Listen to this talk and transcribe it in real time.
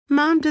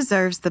Mom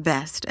deserves the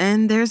best,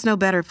 and there's no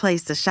better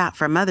place to shop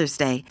for Mother's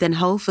Day than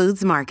Whole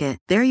Foods Market.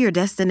 They're your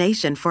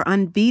destination for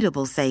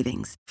unbeatable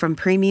savings, from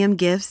premium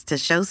gifts to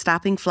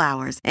show-stopping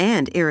flowers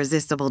and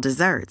irresistible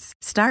desserts.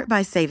 Start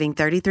by saving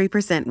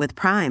 33% with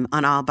Prime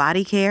on all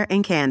body care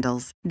and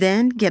candles.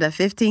 Then get a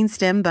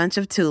 15-stem bunch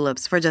of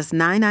tulips for just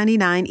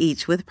 $9.99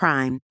 each with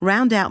Prime.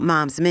 Round out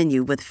Mom's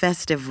menu with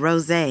festive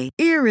rosé,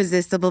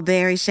 irresistible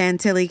berry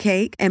chantilly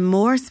cake, and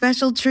more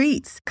special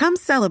treats. Come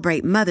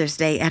celebrate Mother's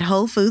Day at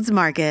Whole Foods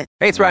Market.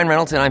 Hey, it's Ryan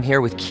Reynolds, and I'm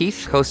here with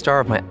Keith, co-star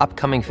of my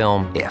upcoming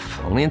film, If,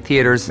 only in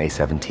theaters May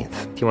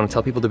 17th. Do you want to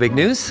tell people the big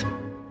news?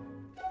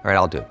 All right,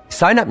 I'll do it.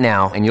 Sign up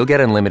now and you'll get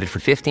unlimited for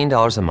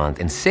 $15 a month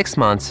and 6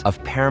 months of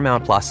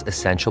Paramount Plus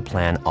Essential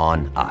Plan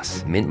on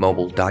us.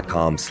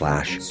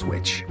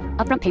 MintMobile.com/switch.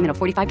 Upfront payment of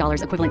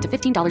 $45 equivalent to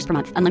 $15 per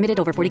month. Unlimited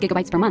over 40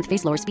 gigabytes per month.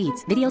 Face lower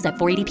speeds. Videos at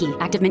 480p.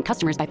 Active Mint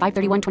customers by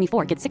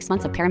 531.24 get 6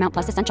 months of Paramount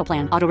Plus Essential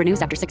Plan. Auto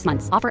renews after 6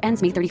 months. Offer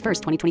ends May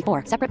 31st,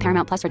 2024. Separate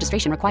Paramount Plus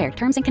registration required.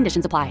 Terms and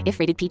conditions apply if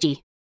rated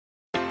PG.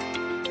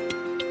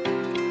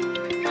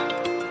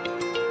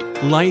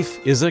 Life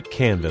is a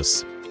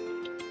canvas.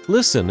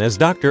 Listen as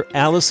Dr.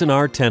 Allison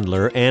R.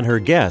 Tendler and her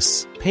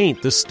guests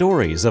paint the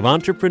stories of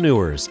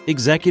entrepreneurs,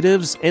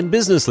 executives, and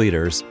business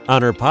leaders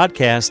on her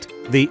podcast,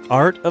 The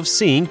Art of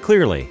Seeing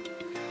Clearly.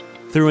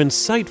 Through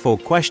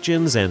insightful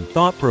questions and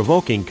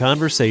thought-provoking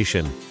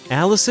conversation,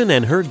 Allison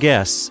and her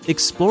guests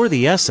explore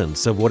the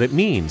essence of what it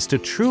means to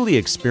truly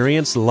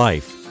experience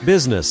life,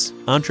 business,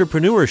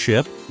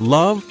 entrepreneurship,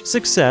 love,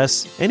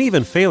 success, and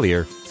even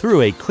failure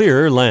through a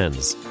clearer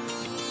lens.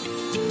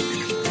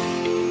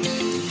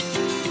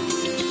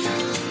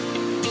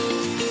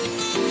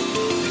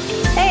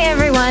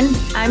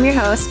 I'm your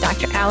host,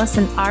 Dr.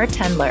 Allison R.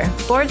 Tendler,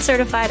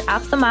 board-certified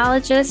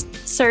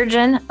ophthalmologist,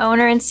 surgeon,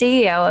 owner, and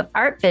CEO of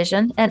Art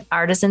Vision and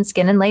Artisan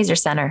Skin and Laser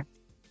Center.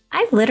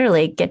 I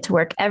literally get to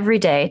work every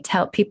day to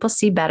help people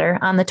see better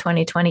on the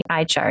 20/20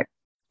 eye chart.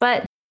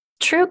 But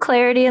true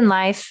clarity in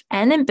life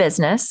and in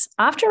business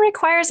often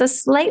requires a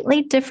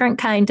slightly different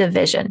kind of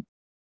vision.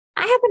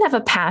 I happen to have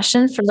a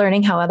passion for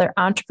learning how other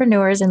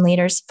entrepreneurs and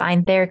leaders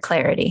find their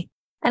clarity,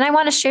 and I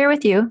want to share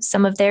with you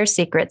some of their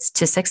secrets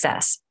to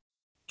success.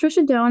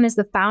 Trisha Dohn is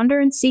the founder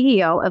and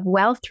CEO of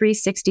Well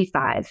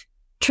 365.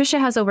 Trisha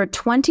has over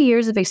 20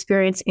 years of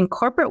experience in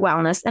corporate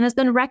wellness and has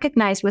been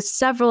recognized with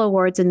several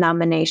awards and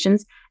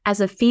nominations as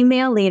a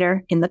female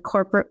leader in the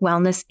corporate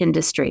wellness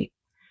industry.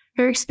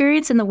 Her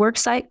experience in the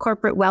worksite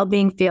corporate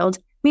well-being field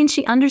means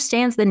she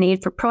understands the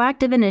need for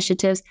proactive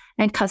initiatives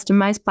and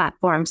customized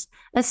platforms,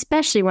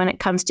 especially when it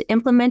comes to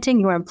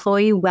implementing your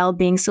employee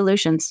well-being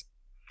solutions.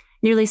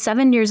 Nearly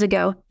 7 years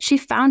ago, she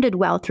founded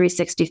Well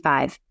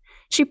 365.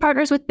 She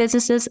partners with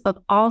businesses of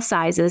all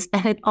sizes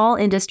and in all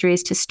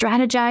industries to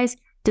strategize,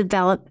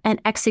 develop, and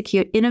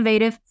execute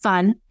innovative,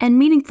 fun, and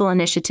meaningful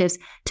initiatives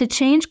to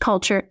change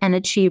culture and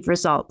achieve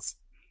results.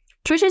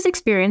 Trisha's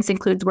experience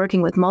includes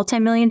working with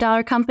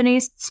multi-million-dollar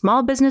companies,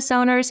 small business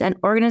owners, and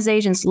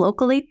organizations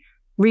locally,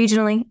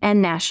 regionally,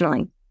 and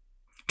nationally.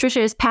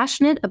 Trisha is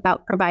passionate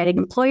about providing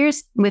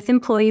employers with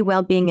employee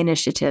well-being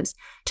initiatives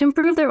to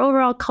improve their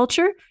overall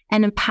culture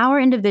and empower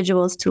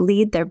individuals to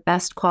lead their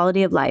best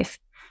quality of life.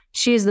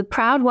 She is the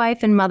proud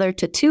wife and mother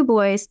to 2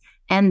 boys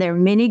and their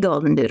mini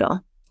golden doodle.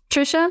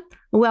 Trisha,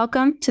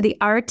 welcome to the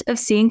Art of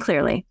Seeing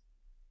Clearly.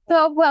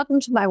 So welcome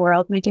to my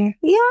world, my dear.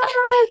 Yeah.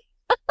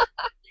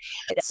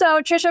 So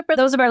Trisha, for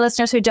those of our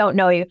listeners who don't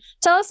know you,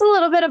 tell us a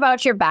little bit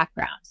about your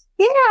background.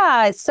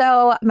 Yeah.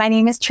 So my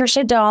name is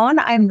Trisha Dohn.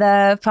 I'm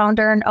the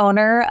founder and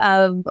owner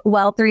of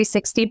Well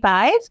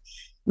 365.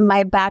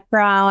 My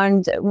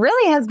background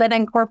really has been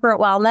in corporate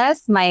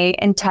wellness my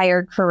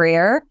entire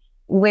career.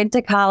 Went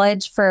to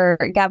college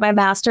got my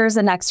master's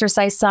in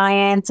exercise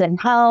science and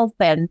health,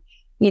 and,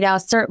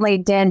 certainly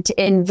didn't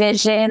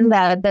envision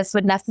that this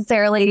would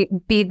necessarily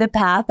be the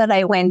path that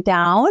I went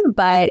down,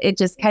 but it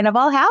just kind of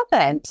all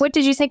happened. What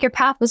did you think your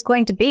path was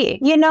going to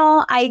be?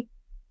 I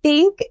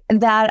think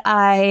that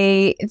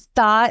I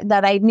thought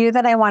that I knew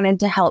that I wanted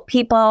to help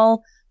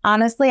people.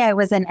 Honestly, I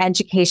was in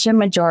education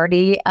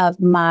majority of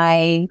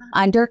my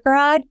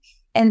undergrad.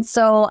 And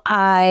so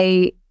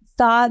I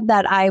thought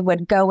that I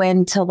would go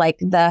into like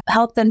the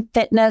health and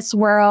fitness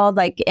world,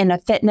 like in a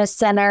fitness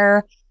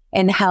center,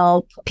 and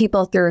help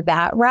people through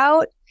that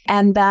route.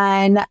 And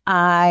then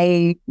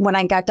when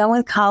I got done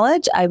with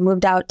college, I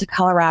moved out to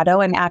Colorado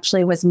and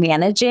actually was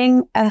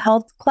managing a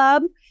health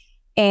club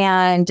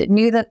and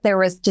knew that there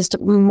was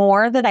just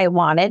more that I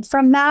wanted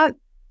from that.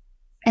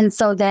 And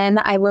so then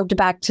I moved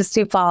back to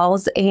Sioux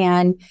Falls,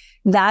 and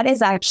that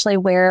is actually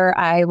where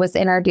I was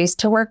introduced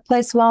to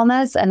workplace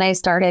wellness, and I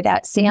started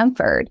at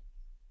Sanford.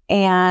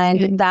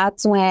 And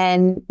that's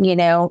when,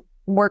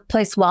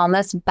 workplace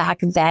wellness back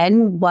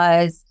then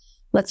was,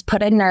 let's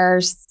put a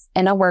nurse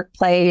in a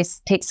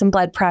workplace, take some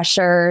blood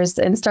pressures,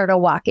 and start a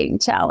walking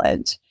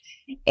challenge.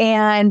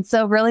 And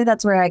so really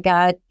that's where I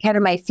got kind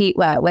of my feet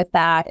wet with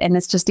that. And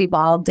it's just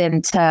evolved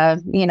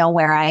into,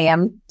 where I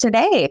am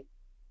today.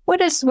 What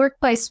does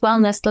workplace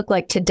wellness look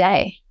like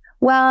today?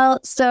 Well,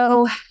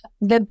 so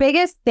the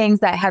biggest things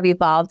that have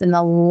evolved in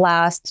the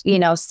last,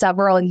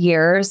 several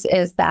years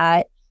is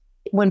that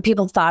when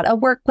people thought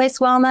of workplace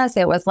wellness,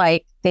 it was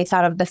like they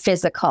thought of the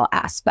physical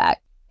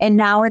aspect. And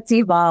now it's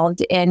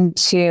evolved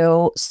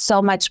into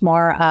so much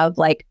more of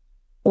like,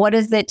 what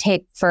does it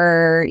take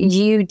for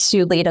you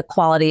to lead a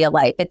quality of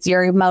life? It's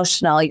your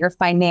emotional, your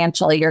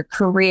financial, your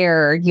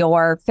career,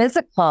 your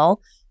physical,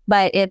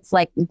 but it's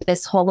like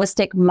this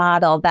holistic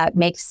model that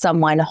makes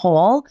someone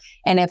whole.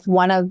 And if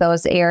one of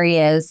those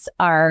areas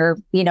are,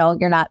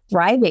 you're not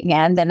thriving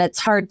in, then it's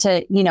hard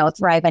to,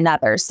 thrive in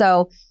others.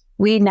 So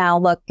we now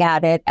look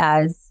at it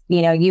as,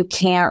 you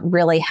can't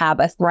really have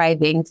a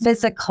thriving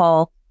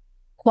physical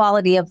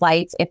quality of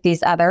life if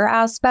these other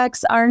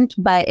aspects aren't.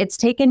 But it's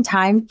taken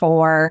time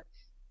for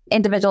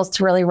individuals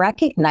to really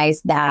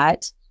recognize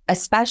that,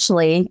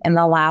 especially in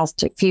the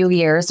last few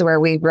years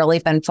where we've really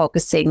been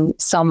focusing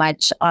so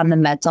much on the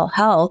mental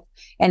health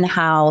and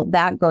how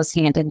that goes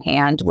hand in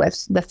hand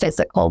with the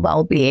physical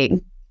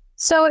well-being.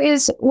 So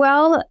is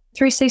Well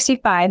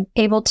 365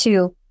 able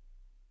to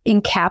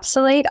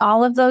encapsulate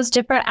all of those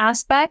different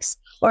aspects?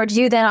 Or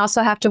do you then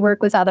also have to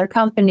work with other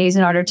companies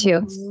in order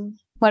to,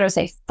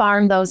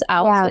 farm those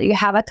out so that you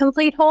have a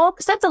complete whole?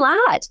 Because that's a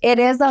lot. It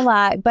is a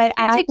lot, but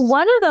I take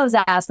one of those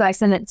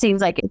aspects and it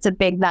seems like it's a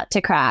big nut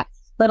to crack,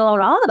 let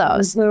alone all of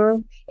those.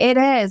 Mm-hmm. It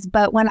is.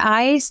 But when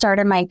I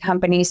started my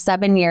company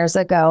 7 years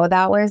ago,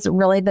 that was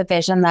really the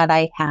vision that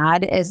I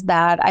had, is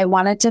that I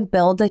wanted to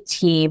build a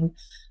team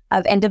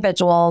of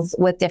individuals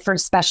with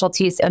different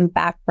specialties and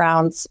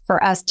backgrounds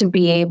for us to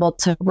be able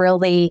to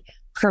really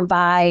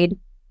provide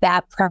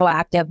that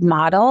proactive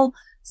model.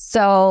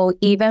 So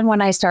even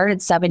when I started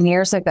 7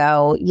 years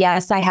ago,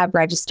 yes, I have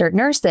registered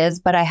nurses,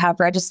 but I have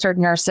registered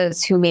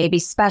nurses who maybe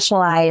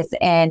specialize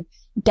in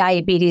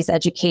diabetes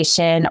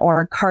education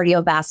or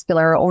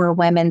cardiovascular or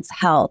women's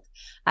health.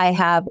 I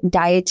have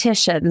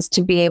dietitians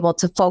to be able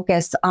to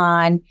focus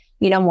on,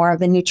 more of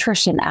the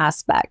nutrition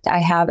aspect. I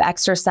have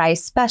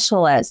exercise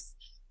specialists.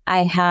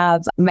 I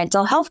have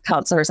mental health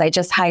counselors. I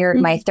just hired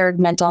my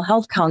third mental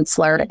health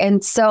counselor.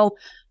 And so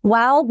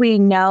while we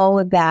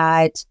know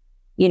that,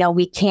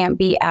 we can't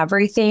be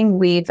everything,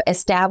 we've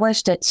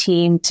established a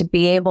team to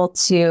be able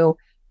to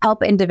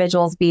help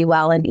individuals be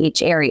well in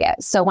each area.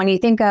 So when you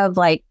think of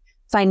like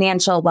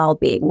financial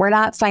well-being, we're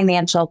not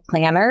financial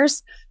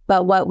planners,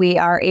 but what we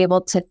are able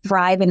to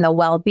thrive in the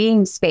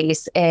well-being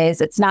space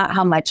is it's not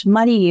how much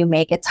money you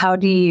make, it's how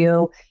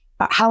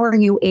are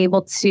you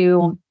able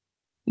to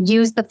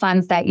use the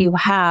funds that you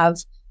have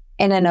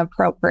in an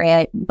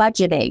appropriate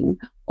budgeting,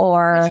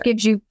 or which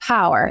gives you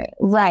power,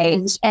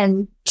 right?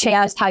 And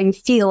change how you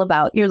feel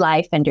about your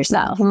life and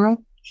yourself.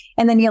 Mm-hmm.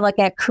 And then you look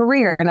at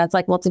career and it's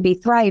like, well, to be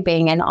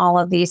thriving in all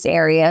of these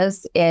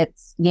areas,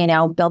 it's,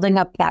 building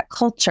up that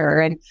culture.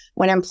 And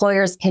when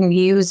employers can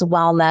use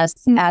wellness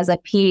as a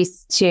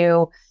piece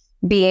to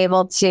be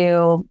able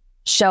to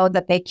show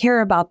that they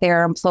care about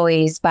their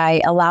employees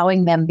by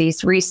allowing them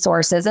these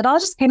resources, it all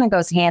just kind of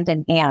goes hand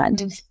in hand.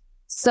 Mm-hmm.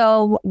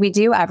 So we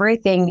do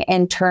everything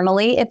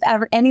internally. If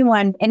ever any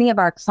of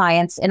our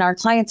clients, and our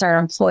clients are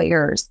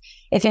employers,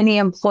 if any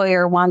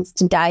employer wants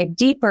to dive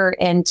deeper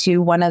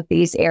into one of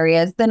these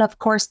areas, then of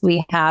course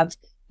we have,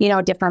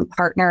 different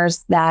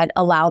partners that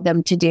allow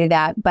them to do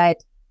that.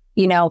 But,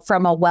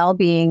 from a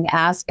well-being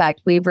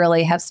aspect, we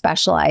really have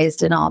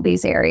specialized in all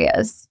these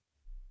areas.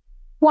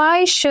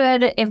 Why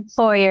should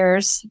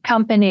employers,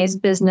 companies,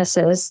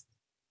 businesses,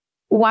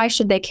 why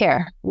should they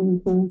care?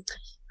 Mm-hmm.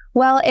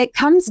 Well, it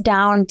comes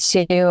down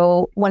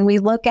to when we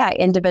look at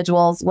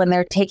individuals, when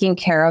they're taking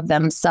care of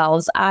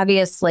themselves,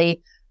 obviously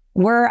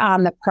we're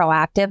on the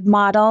proactive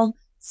model.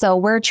 So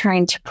we're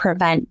trying to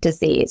prevent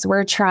disease.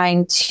 We're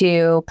trying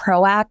to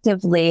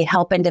proactively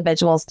help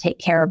individuals take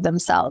care of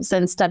themselves.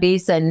 And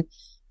studies and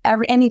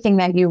anything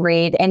that you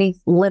read, any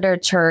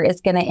literature is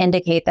going to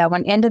indicate that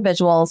when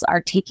individuals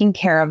are taking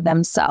care of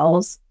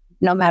themselves,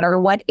 no matter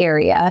what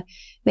area,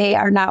 they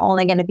are not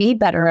only going to be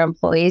better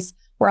employees,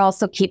 we're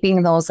also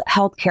keeping those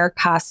healthcare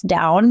costs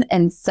down.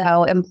 And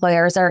so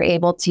employers are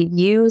able to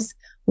use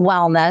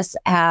wellness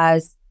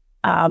as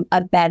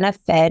a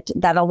benefit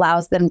that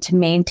allows them to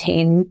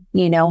maintain,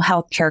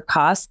 healthcare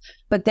costs.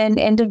 But then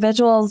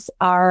individuals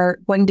are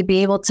going to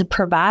be able to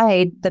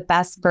provide the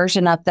best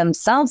version of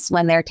themselves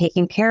when they're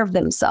taking care of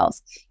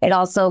themselves. It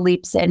also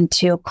leaps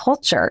into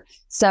culture.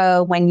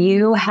 So when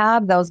you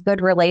have those good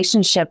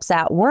relationships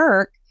at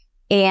work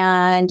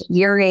and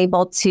you're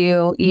able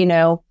to,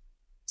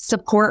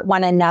 support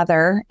one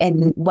another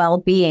in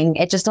well-being,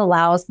 it just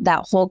allows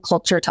that whole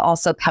culture to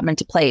also come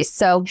into place.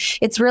 So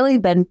it's really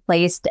been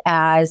placed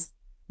as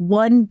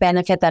one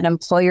benefit that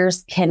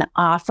employers can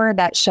offer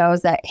that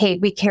shows that, hey,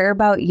 we care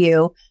about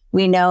you.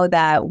 We know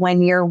that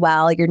when you're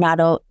well, you're not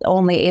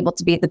only able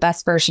to be the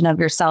best version of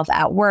yourself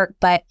at work,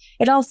 but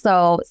it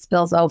also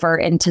spills over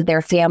into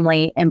their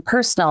family and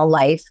personal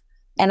life.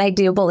 And I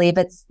do believe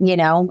it's,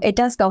 it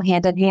does go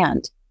hand in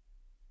hand.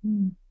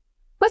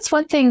 What's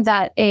one thing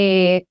that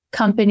a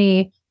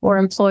company or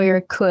employer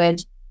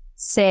could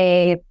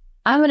say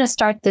I'm going to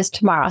start this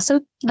tomorrow.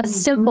 So a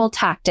simple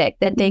tactic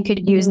that they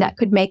could use that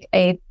could make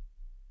a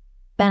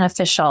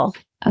beneficial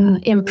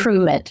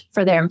improvement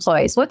for their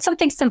employees. What's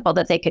something simple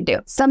that they could do?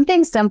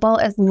 Something simple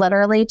is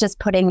literally just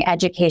putting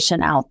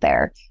education out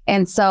there.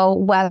 And so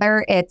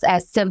whether it's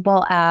as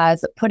simple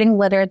as putting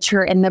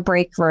literature in the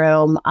break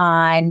room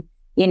on,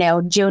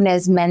 June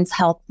is Men's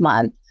Health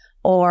Month,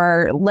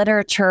 or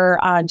literature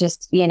on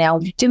just,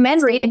 do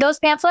men read those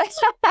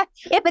pamphlets?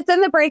 If it's in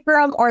the break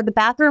room or the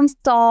bathroom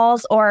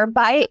stalls or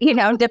by,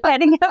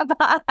 depending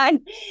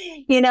upon,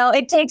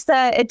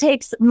 it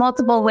takes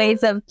multiple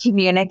ways of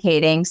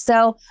communicating.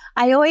 So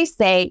I always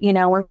say,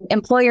 when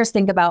employers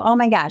think about, oh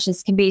my gosh,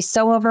 this can be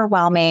so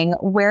overwhelming.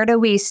 Where do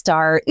we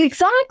start?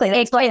 Exactly.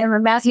 That's why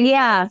I'm asking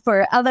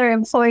for other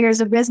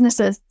employers or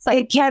businesses.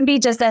 It can be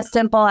just as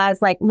simple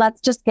as like, let's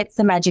just get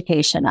some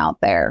education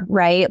out there,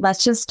 right?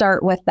 Let's just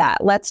start with that.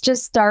 Let's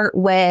just start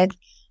with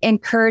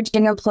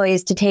encouraging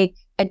employees to take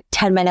a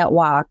 10-minute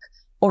walk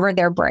over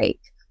their break,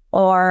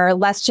 or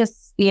let's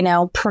just,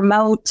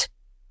 promote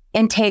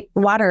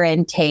water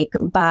intake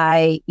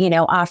by,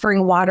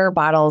 offering water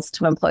bottles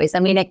to employees. I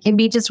mean, it can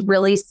be just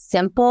really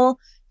simple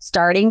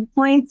starting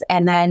points,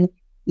 and then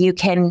you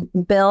can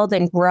build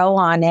and grow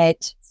on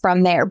it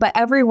from there. But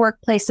every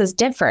workplace is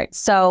different.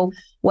 So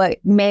what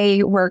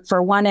may work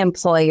for one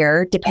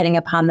employer, depending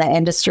upon the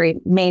industry,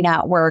 may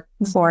not work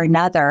for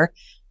another.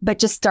 But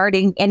just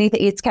starting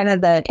anything, it's kind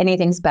of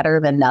anything's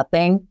better than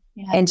nothing.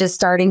 Yeah. And just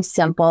starting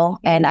simple.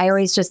 And I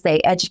always just say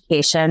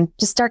education,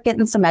 just start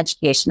getting some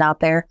education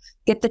out there,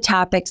 get the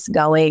topics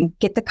going,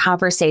 get the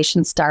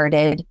conversation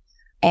started,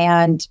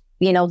 and,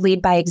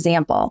 lead by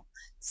example.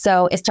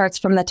 So it starts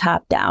from the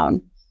top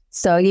down.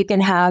 So you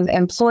can have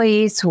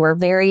employees who are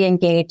very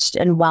engaged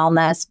in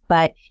wellness,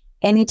 but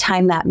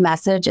anytime that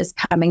message is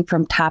coming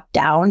from top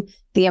down,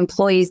 the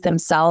employees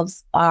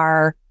themselves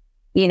are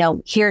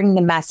hearing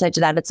the message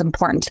that it's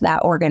important to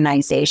that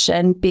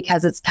organization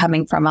because it's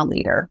coming from a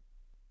leader.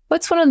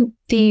 What's one of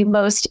the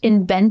most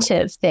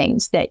inventive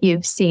things that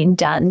you've seen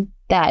done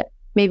that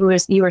maybe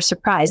you were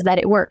surprised that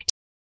it worked?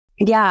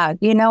 Yeah,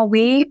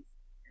 we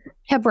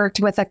have worked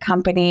with a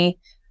company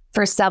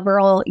for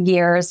several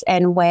years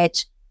in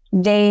which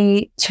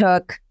they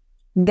took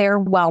their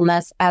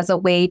wellness as a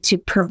way to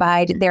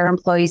provide their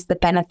employees the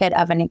benefit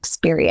of an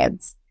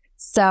experience.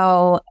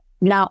 So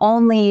not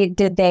only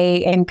did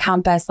they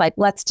encompass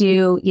let's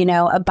do,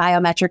 a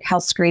biometric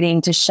health screening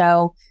to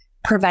show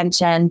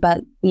prevention,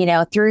 but,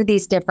 through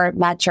these different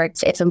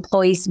metrics, if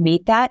employees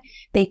meet that,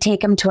 they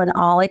take them to an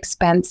all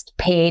expensed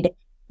paid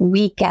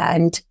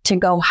weekend to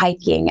go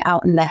hiking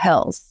out in the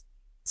hills.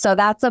 So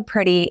that's a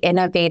pretty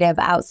innovative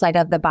outside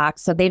of the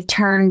box. So they've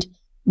turned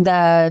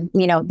the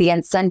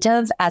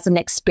incentive as an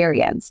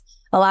experience.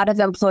 A lot of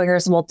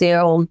employers will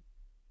do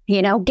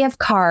gift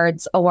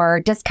cards or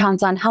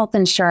discounts on health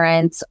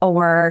insurance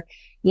or,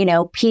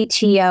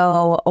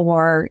 PTO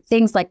or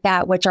things like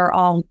that, which are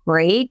all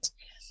great.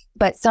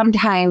 But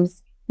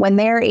sometimes when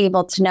they're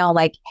able to know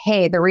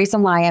hey, the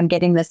reason why I'm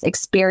getting this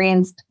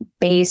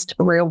experience-based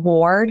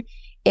reward,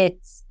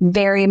 it's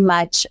very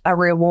much a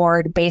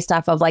reward based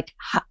off of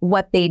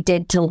what they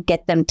did to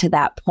get them to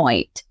that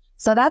point.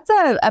 So that's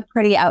a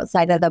pretty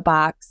outside of the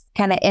box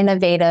kind of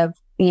innovative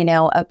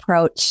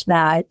approach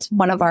that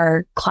one of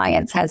our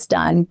clients has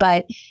done.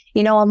 But,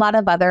 a lot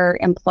of other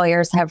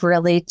employers have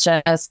really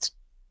just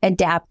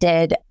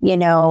adapted,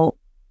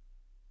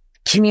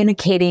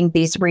 communicating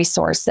these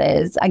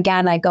resources.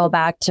 Again, I go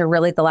back to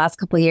really the last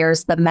couple of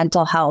years, the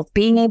mental health,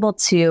 being able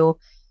to,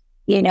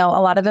 a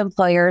lot of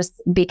employers,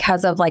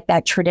 because of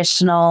that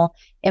traditional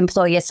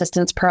employee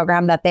assistance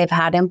program that they've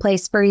had in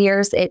place for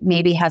years, it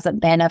maybe hasn't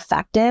been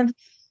effective.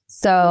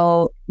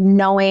 So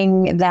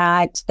knowing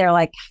that they're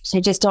I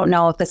just don't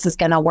know if this is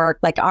going to work.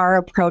 Our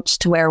approach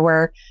to where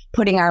we're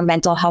putting our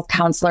mental health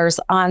counselors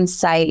on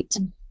site,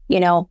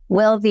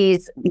 will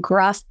these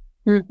gruff,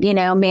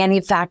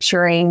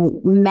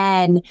 manufacturing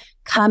men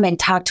come and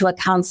talk to a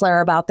counselor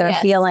about their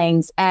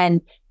feelings?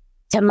 And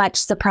to much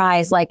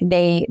surprise,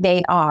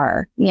 they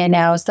are,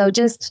 so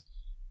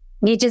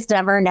you just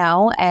never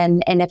know.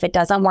 And if it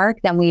doesn't work,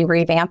 then we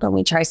revamp and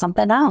we try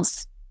something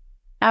else.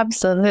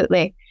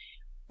 Absolutely.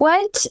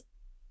 What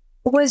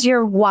was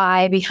your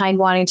why behind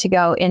wanting to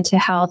go into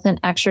health and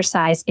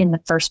exercise in the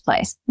first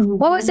place? Mm-hmm.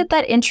 What was it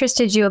that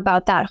interested you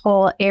about that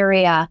whole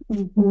area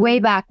way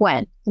back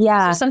when?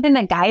 Yeah. Was there something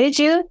that guided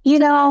you?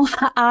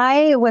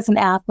 I was an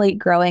athlete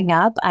growing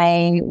up.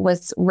 I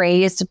was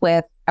raised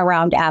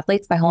around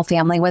athletes. My whole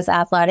family was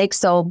athletic.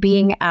 So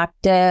being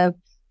active,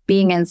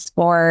 being in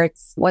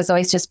sports was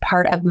always just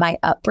part of my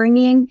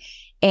upbringing.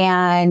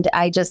 And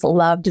I just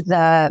loved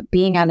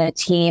being on a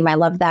team. I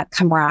loved that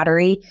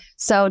camaraderie.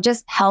 So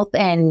just health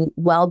and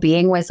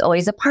well-being was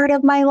always a part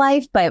of my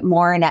life, but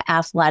more in an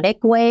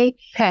athletic way.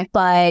 Okay.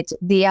 But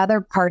the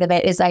other part of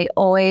it is I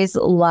always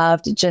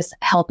loved just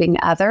helping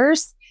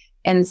others.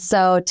 And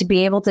so to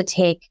be able to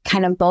take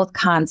kind of both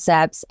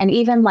concepts and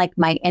even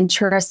my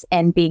interest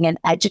in being an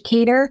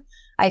educator,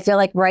 I feel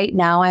like right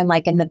now I'm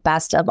in the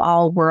best of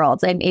all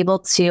worlds. I'm able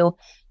to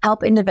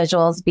help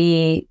individuals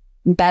be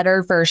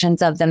better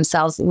versions of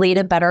themselves, lead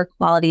a better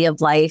quality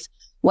of life,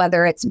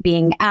 whether it's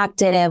being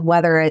active,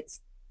 whether it's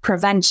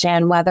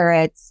prevention, whether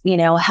it's,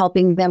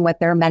 helping them with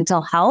their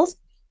mental health.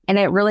 And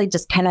it really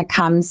just kind of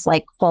comes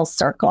like full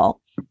circle.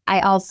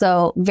 I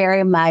also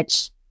very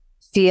much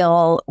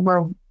feel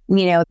we're,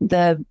 reap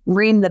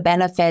the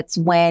benefits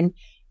when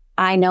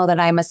I know that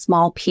I'm a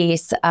small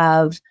piece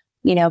of,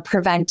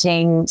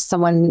 preventing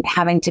someone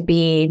having to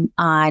be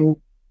on,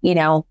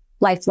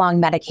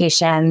 lifelong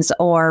medications,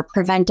 or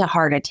prevent a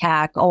heart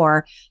attack,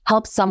 or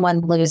help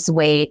someone lose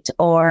weight,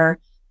 or,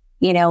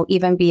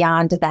 even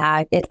beyond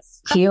that.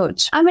 It's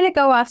huge. I'm going to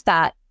go off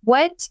that.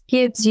 What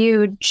gives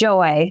you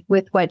joy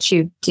with what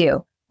you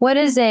do? What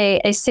is a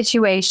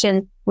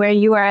situation where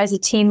you are as a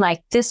team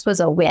like, this was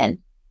a win?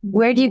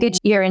 Where do you get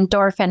your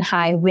endorphin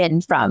high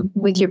win from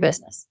with your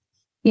business?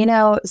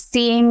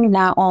 Seeing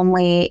not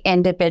only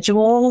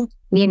individual,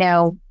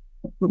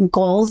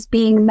 goals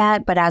being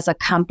met, but as a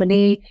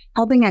company,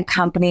 helping a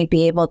company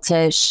be able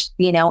to,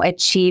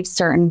 achieve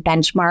certain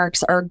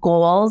benchmarks or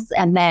goals,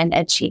 and then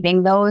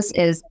achieving those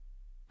is,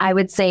 I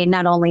would say,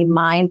 not only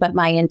mine, but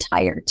my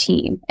entire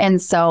team.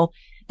 And so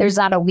there's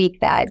not a week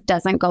that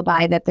doesn't go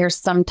by that there's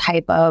some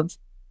type of,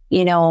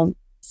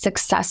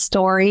 success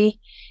story.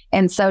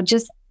 And so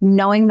just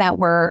knowing that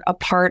we're a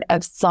part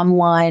of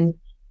someone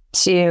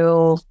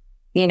to,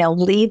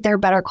 lead their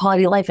better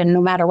quality life. And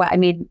no matter what,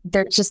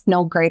 there's just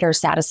no greater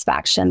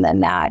satisfaction than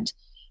that.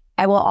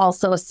 I will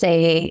also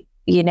say,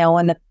 in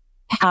the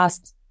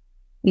past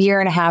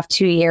year and a half,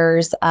 2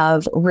 years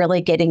of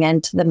really getting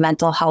into the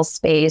mental health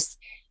space,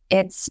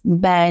 it's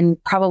been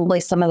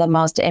probably some of the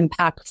most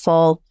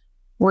impactful,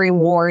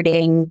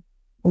 rewarding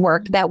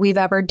work that we've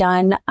ever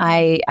done.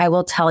 I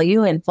will tell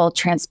you in full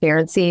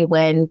transparency,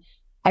 when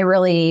I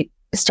really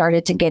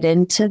started to get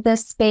into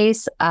this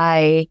space,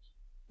 I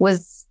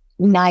was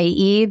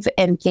naive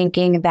in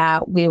thinking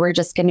that we were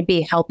just going to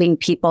be helping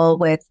people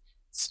with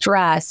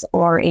stress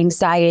or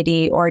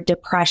anxiety or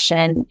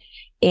depression.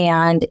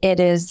 And it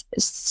is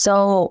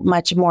so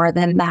much more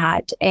than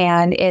that.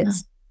 And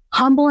it's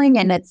humbling,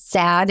 and it's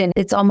sad, and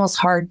it's almost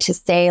hard to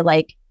say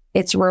like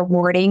it's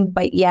rewarding,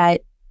 but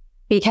yet,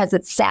 because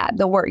it's sad,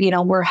 the word,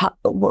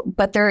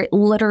 but there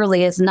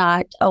literally is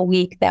not a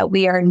week that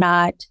we are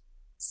not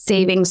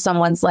saving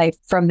someone's life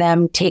from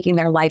them taking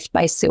their life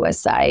by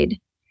suicide.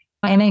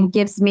 And it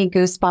gives me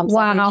goosebumps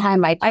every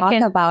time I talk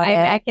about it.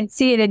 I can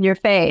see it in your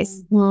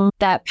face,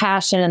 that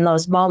passion in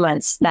those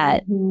moments,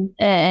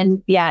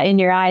 and in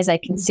your eyes, I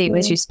can see it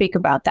as you speak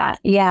about that.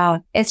 Yeah,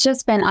 it's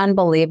just been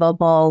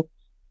unbelievable,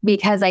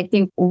 because I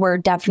think we're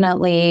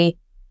definitely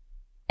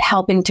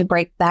helping to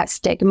break that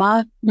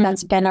stigma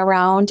that's been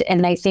around.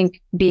 And I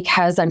think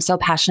because I'm so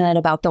passionate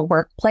about the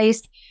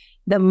workplace,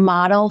 the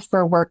model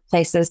for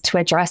workplaces to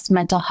address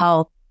mental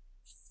health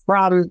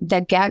from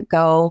the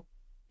get-go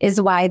is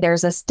why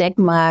there's a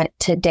stigma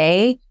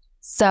today.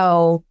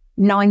 So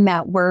knowing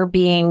that we're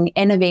being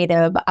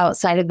innovative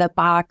outside of the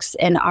box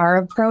in our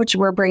approach,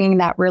 we're bringing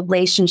that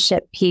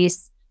relationship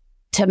piece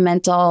to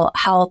mental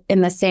health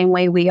in the same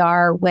way we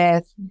are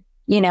with,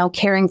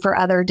 caring for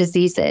other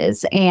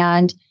diseases.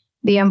 And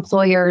the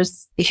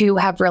employers who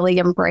have really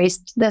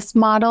embraced this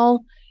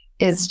model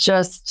it's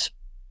just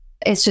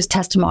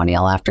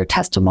testimonial after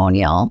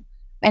testimonial.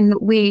 And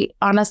we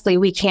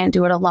can't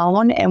do it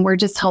alone. And we're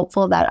just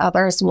hopeful that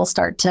others will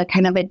start to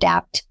kind of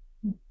adapt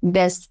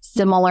this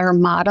similar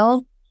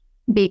model,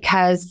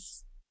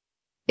 because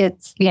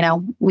it's,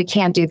 we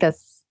can't do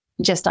this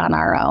just on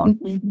our own,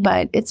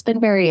 but it's been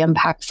very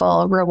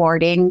impactful,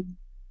 rewarding.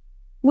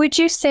 Would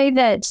you say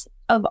that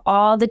of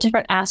all the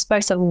different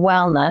aspects of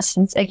wellness,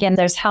 and again,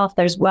 there's health,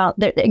 there's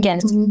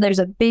there's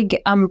a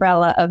big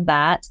umbrella of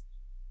that.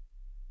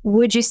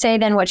 Would you say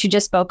then what you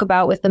just spoke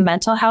about with the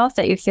mental health,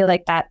 that you feel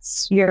like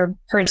that's your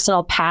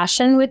personal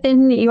passion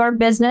within your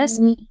business?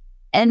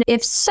 And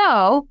if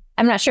so,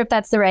 I'm not sure if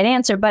that's the right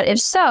answer, but if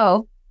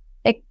so,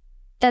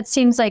 that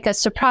seems like a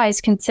surprise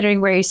considering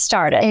where you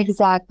started.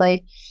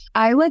 Exactly.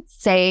 I would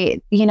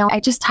say, I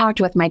just talked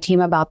with my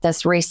team about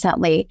this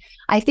recently.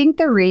 I think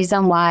the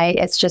reason why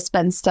it's just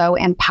been so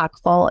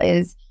impactful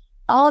is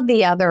all of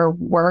the other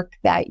work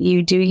that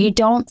you do. You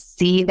don't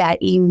see that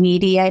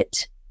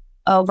immediate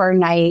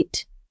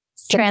overnight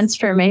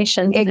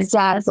transformation.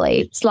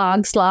 Exactly.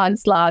 Slog. So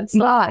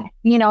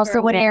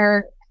when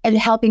you're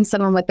helping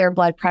someone with their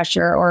blood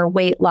pressure or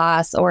weight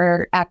loss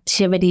or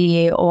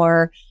activity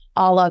or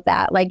all of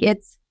that,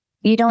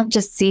 you don't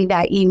just see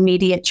that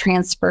immediate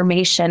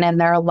transformation in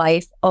their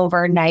life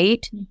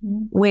overnight,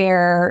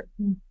 where,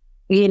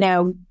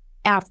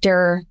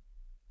 after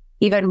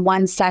even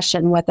one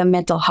session with a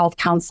mental health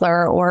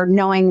counselor, or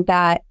knowing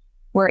that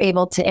we're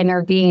able to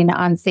intervene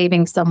on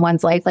saving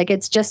someone's life,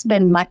 it's just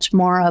been much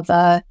more of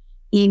a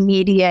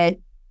immediate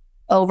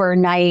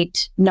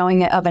overnight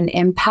knowing of an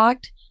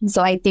impact.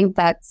 So I think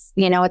that's,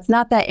 it's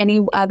not that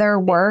any other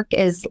work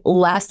is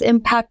less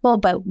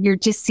impactful, but you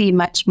just see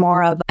much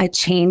more of a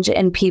change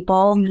in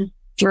people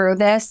through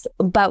this.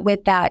 But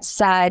with that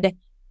said,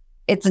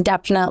 it's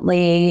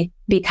definitely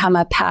become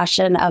a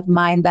passion of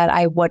mine that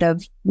I would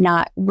have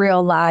not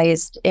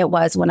realized it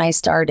was when I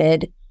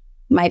started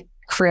my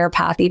career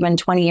path even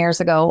 20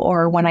 years ago,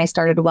 or when I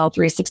started Well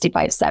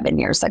 365 7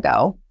 years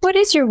ago. What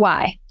is your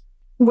why?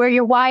 Where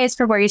your why is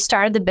for where you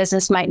started the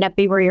business might not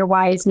be where your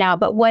why is now,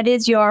 but what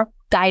is your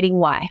guiding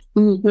why?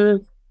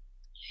 Mm-hmm.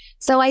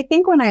 So I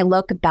think when I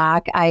look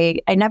back, I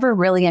never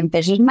really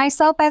envisioned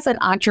myself as an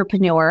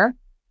entrepreneur,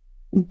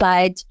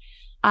 but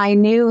I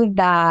knew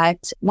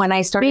that when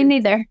I started... Me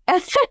neither. High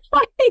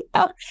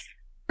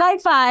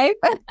five.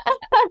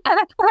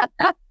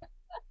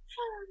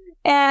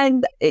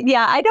 And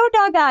yeah, I don't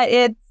know that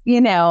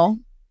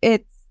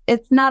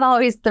it's not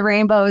always the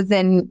rainbows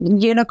and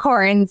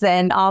unicorns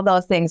and all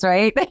those things,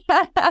 right?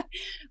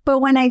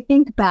 But when I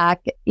think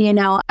back,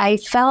 I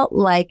felt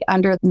like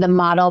under the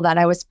model that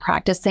I was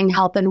practicing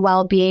health and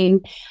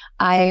well-being,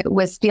 I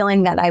was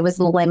feeling that I was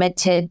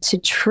limited to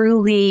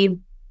truly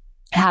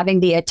having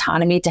the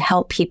autonomy to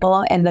help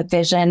people and the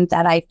vision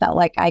that I felt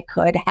like I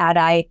could had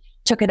I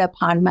took it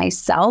upon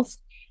myself.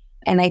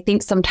 And I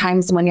think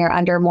sometimes when you're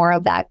under more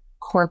of that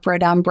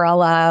corporate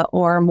umbrella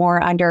or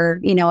more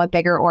under, a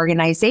bigger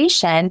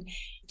organization,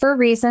 for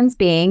reasons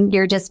being,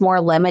 you're just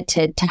more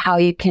limited to how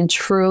you can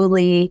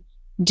truly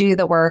do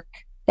the work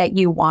that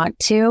you want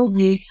to.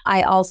 Mm-hmm.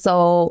 I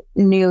also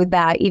knew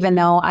that even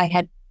though I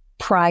had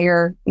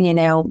prior,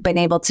 been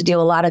able to do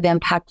a lot of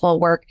impactful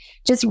work,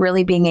 just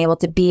really being able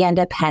to be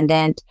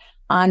independent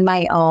on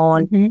my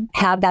own, mm-hmm.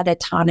 have that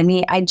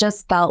autonomy, I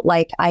just felt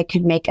like I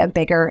could make a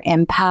bigger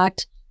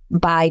impact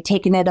by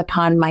taking it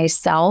upon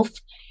myself.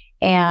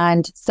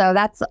 And so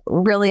that's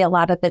really a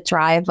lot of the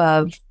drive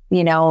of,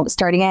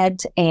 starting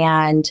it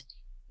and,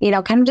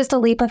 kind of just a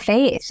leap of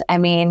faith. I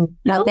mean,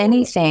 not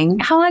anything.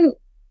 How long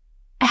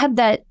had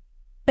that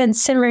been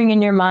simmering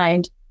in your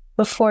mind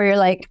before you're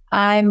like,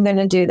 I'm going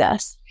to do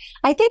this?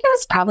 I think it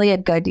was probably a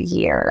good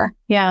year.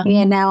 Yeah.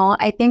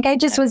 I think I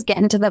just was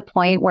getting to the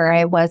point where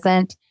I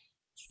wasn't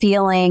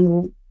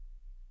feeling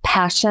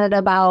passionate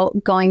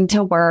about going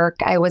to work.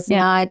 I was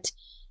not,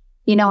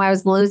 I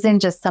was losing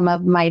just some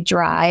of my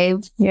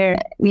drive,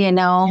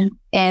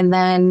 and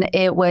then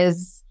it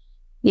was,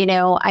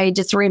 I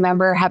just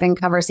remember having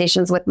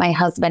conversations with my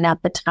husband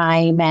at the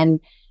time and,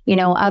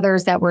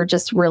 others that were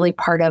just really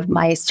part of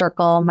my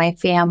circle, my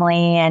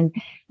family, and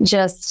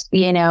just,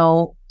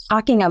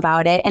 talking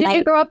about it. And did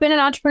you grow up in an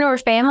entrepreneur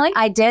family?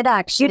 I did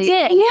actually. You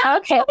did? Yeah,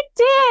 okay. I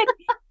did.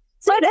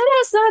 So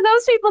some of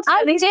those people.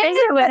 I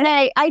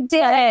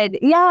did.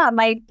 Yeah.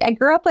 I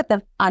grew up with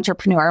an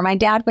entrepreneur. My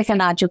dad was an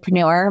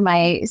entrepreneur.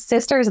 My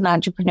sister's an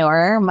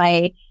entrepreneur.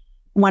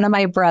 One of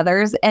my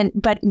brothers.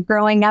 But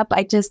growing up,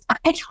 I don't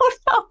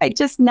know. I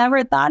just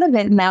never thought of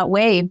it in that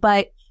way.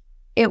 But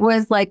it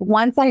was like,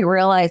 once I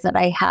realized that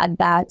I had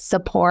that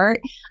support,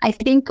 I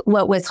think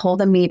what was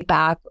holding me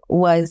back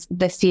was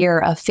the fear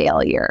of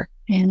failure.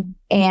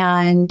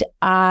 And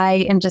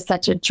I am just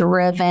such a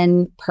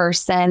driven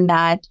person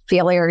that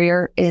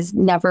failure is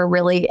never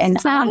really an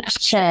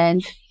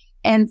option.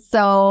 And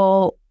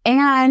so,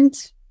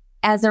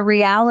 as a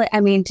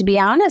reality, to be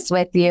honest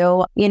with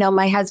you,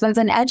 my husband's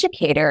an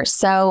educator.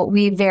 So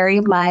we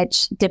very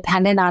much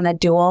depended on a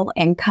dual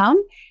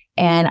income.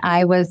 And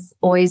I was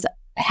always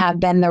have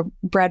been the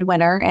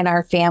breadwinner in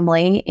our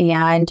family.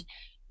 And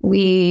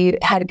we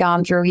had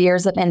gone through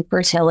years of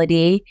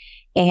infertility.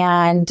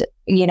 And,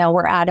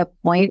 we're at a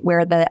point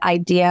where the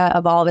idea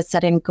of all of a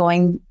sudden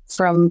going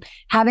from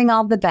having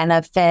all the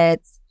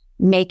benefits,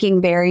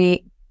 making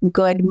very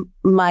good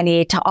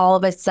money, to all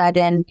of a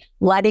sudden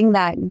letting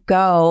that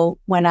go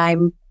when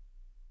I'm,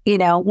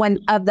 when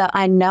of the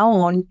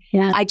unknown,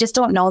 I just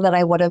don't know that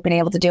I would have been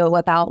able to do it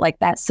without like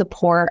that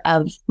support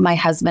of my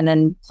husband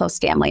and close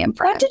family and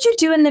friends. What did you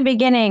do in the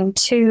beginning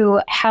to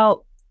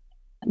help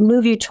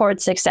move you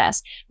towards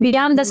success?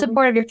 Beyond the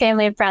support of your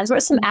family and friends, what are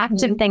some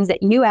active things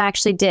that you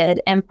actually did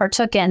and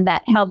partook in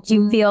that helped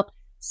you feel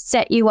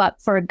set you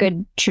up for a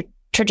good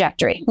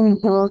trajectory?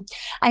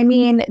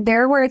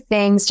 There were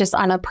things just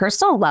on a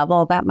personal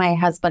level that my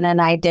husband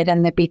and I did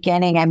in the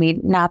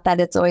beginning. Not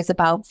that it's always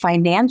about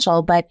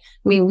financial, but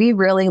we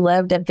really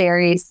lived a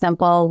very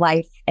simple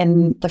life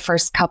in the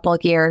first couple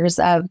of years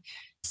of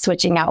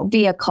switching out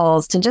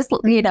vehicles to just,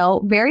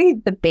 very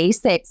the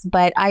basics.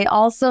 But I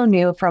also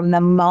knew from the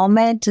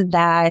moment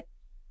that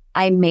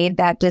I made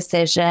that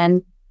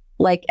decision,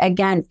 like,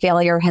 again,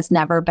 failure has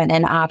never been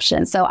an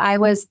option. So I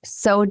was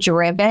so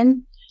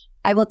driven.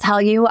 I will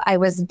tell you, I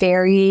was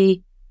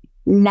very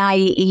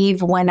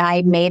naive when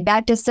I made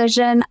that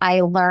decision.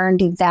 I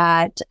learned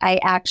that I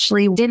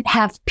actually didn't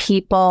have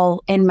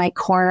people in my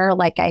corner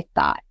like I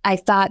thought. I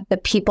thought the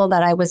people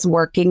that I was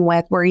working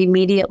with were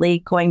immediately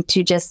going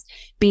to just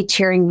be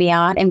cheering me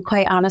on. And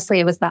quite honestly,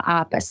 it was the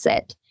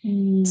opposite.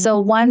 So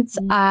once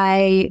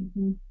I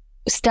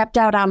stepped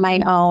out on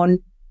my own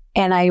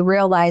and I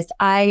realized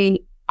I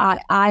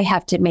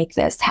have to make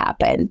this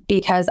happen,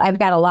 because I've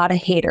got a lot of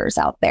haters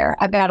out there.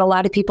 I've got a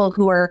lot of people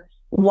who are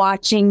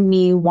watching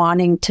me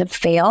wanting to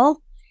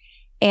fail.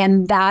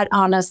 And that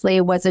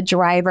honestly was a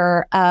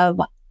driver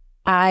of,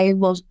 I'm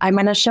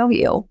going to show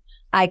you.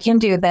 I can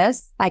do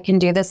this. I can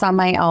do this on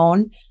my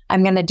own.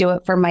 I'm going to do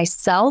it for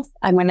myself.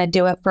 I'm going to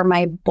do it for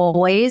my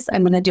boys.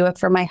 I'm going to do it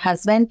for my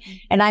husband.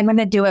 And I'm going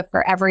to do it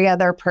for every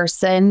other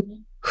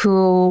person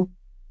who,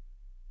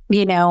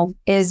 you know,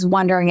 is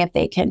wondering if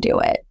they can do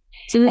it.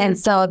 And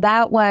so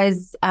that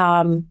was,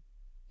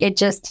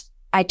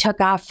 I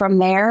took off from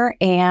there,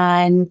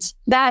 and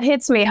that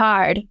hits me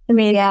hard. I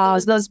mean,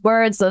 those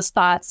words, those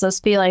thoughts, those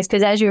feelings,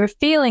 because as you were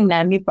feeling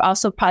them, you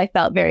also probably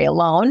felt very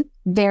alone.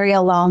 Very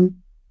alone.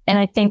 And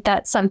I think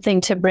that's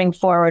something to bring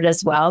forward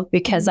as well,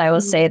 because I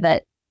will say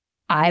that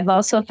I've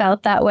also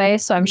felt that way.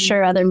 So I'm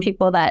sure other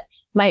people that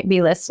might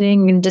be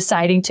listening and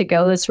deciding to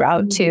go this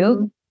route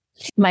too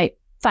might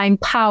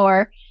find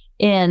power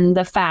in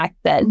the fact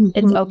that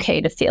it's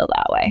okay to feel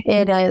that way.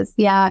 It is.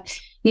 Yeah.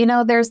 You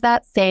know, there's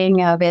that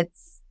saying of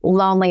it's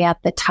lonely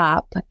at the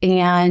top,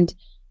 and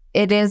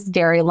it is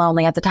very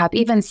lonely at the top,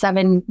 even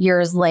 7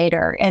 years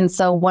later. And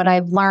so what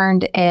I've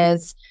learned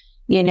is,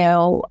 you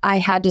know, I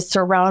had to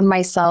surround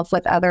myself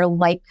with other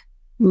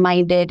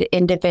like-minded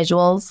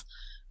individuals,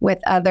 with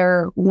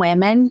other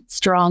women,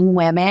 strong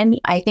women.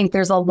 I think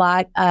there's a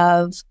lot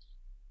of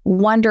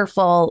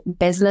wonderful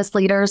business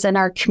leaders in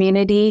our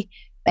community.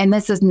 And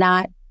this is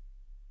not,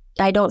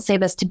 I don't say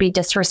this to be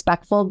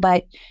disrespectful,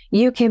 but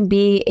you can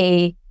be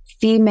a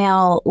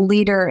female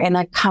leader in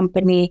a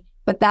company,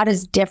 but that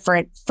is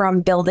different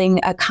from building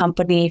a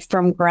company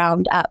from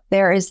ground up.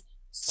 There is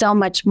so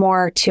much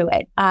more to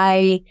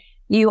it.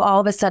 You all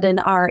of a sudden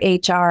are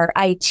HR,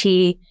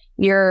 IT,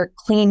 you're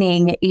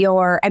cleaning,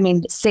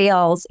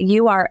 sales,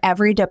 you are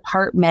every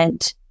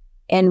department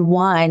in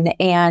one.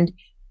 And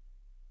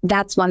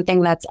that's one thing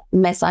that's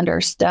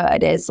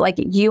misunderstood, is like,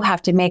 you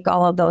have to make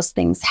all of those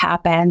things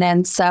happen.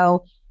 And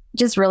so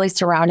just really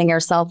surrounding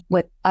yourself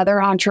with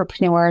other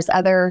entrepreneurs,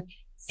 other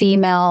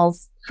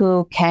females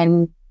who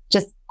can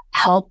just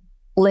help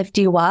lift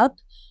you up.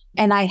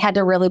 And I had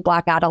to really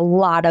block out a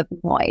lot of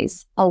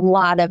noise,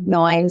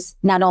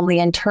 not only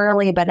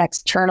internally, but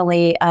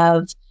externally,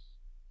 of,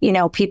 you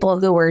know, people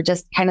who were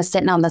just kind of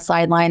sitting on the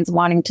sidelines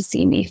wanting to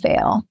see me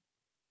fail.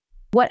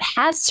 What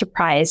has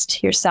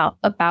surprised yourself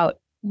about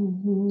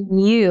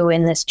you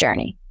in this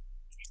journey?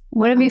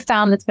 What have you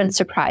found that's been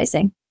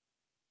surprising?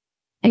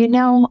 You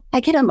know,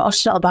 I get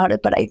emotional about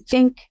it, but I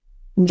think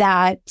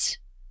that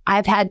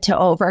I've had to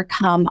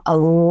overcome a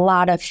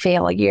lot of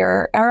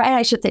failure, or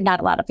I should say not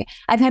a lot of,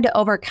 I've had to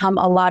overcome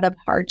a lot of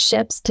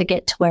hardships to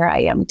get to where I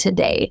am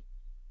today.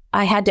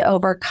 I had to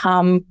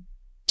overcome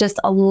just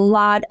a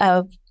lot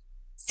of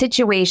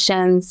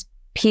situations,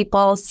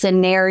 people,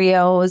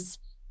 scenarios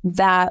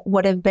that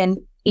would have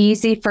been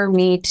easy for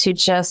me to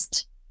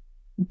just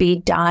be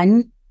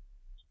done,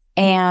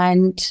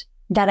 and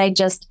that I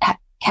just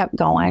kept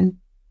going,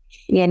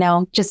 you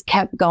know, just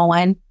kept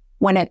going,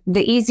 when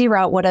the easy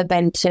route would have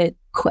been to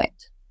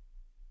quit.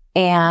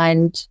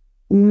 And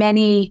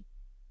many,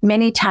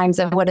 many times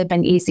it would have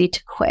been easy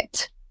to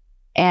quit.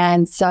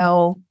 And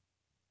so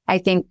I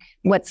think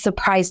what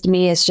surprised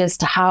me is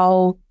just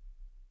how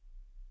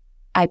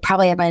I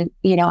probably haven't,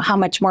 you know, how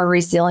much more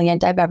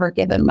resilient I've ever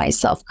given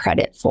myself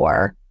credit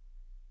for,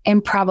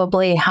 and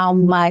probably how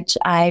much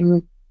I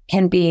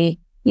can be,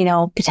 you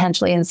know,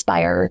 potentially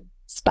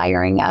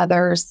inspiring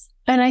others.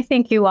 And I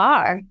think you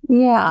are.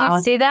 Yeah. Do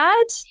you see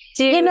that?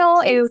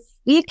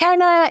 You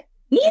kind of,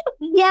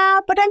 yeah,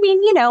 but I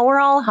mean, you know, we're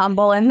all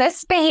humble in this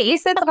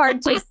space. It's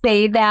hard to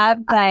say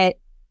that, but,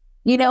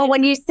 you know,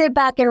 when you sit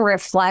back and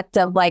reflect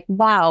of like,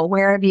 wow,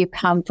 where have you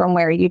come from,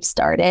 where you've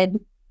started?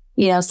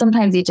 You know,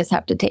 sometimes you just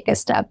have to take a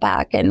step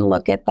back and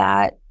look at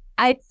that.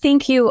 I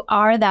think you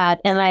are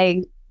that. And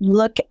I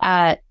look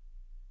at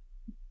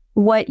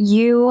what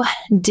you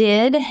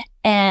did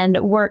and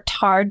worked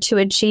hard to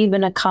achieve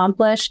and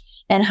accomplish,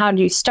 and how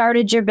you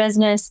started your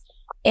business.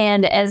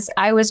 And as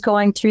I was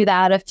going through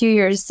that a few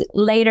years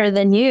later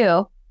than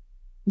you,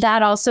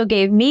 that also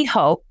gave me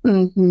hope,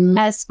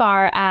 as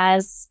far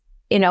as,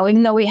 you know,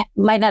 even though we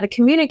might not have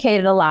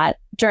communicated a lot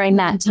during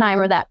that time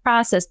or that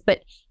process,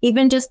 but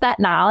even just that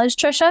knowledge,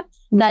 Trisha,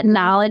 that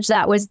knowledge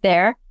that was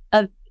there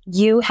of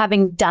you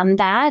having done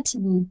that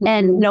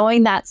and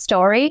knowing that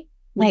story,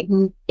 like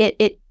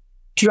it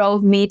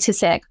drove me to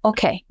say,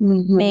 okay,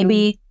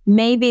 maybe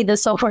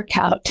this will work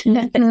out.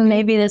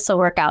 Maybe this will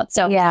work out.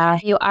 So yeah,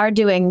 you are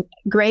doing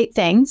great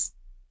things.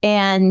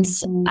 And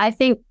I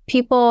think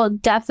people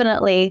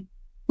definitely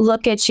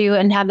look at you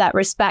and have that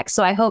respect.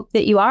 So I hope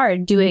that you are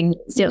doing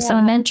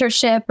some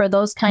mentorship or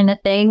those kind of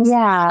things.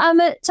 Yeah.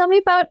 Tell me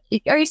about,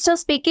 are you still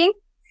speaking?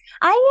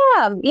 I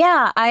am.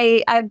 Yeah.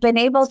 I've been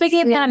able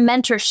Speaking of kind of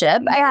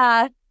mentorship.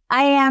 Yeah.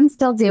 I am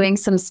still doing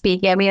some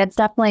speaking. I mean, it's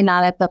definitely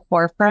not at the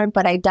forefront,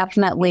 but I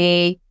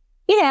definitely,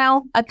 you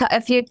know,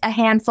 a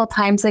handful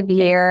times a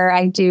year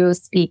I do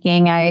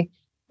speaking. I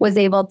was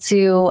able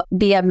to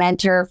be a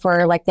mentor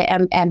for like the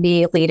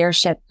MBA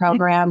leadership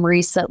program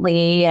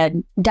recently,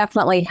 and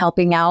definitely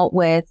helping out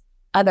with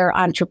other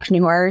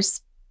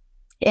entrepreneurs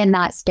in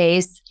that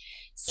space.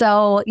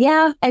 So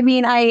yeah, I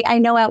mean, I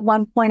know at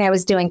one point I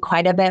was doing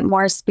quite a bit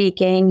more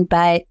speaking,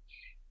 but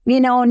you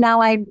know,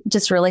 now I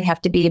just really have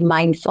to be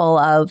mindful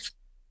of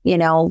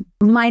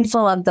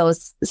mindful of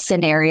those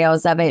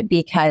scenarios of it,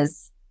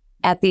 because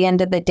at the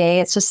end of the day,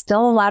 it's just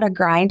still a lot of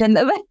grind in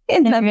the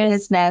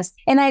business.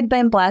 And I've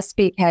been blessed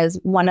because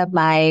one of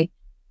my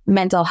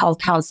mental health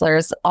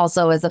counselors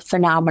also is a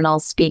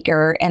phenomenal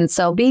speaker. And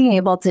so being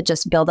able to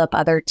just build up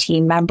other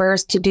team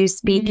members to do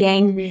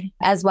speaking,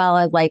 as well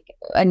as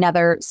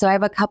so I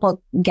have a couple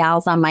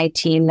gals on my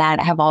team that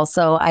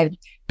I've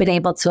been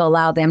able to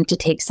allow them to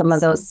take some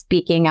of those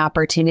speaking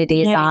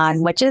opportunities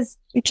on, which is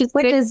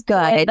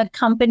good. The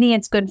company,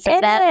 it's good for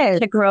them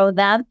to grow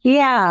them.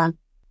 Yeah.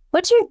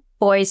 What do your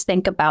boys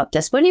think about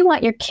this? What do you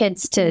want your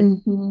kids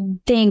to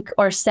think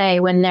or say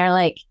when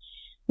they're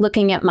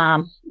looking at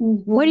mom?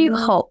 What do you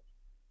hope?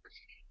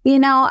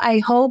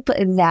 I hope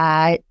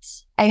that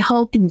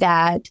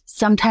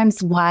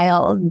sometimes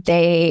while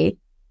they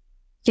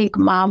think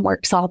mom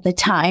works all the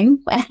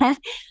time,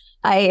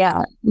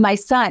 my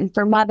son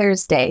for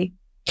Mother's Day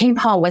came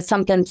home with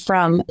something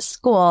from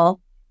school,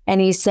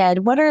 and he said,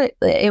 what are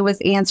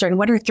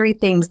 3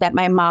 things that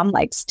my mom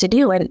likes to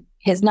do? And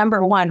his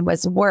number 1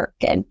 was work.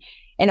 And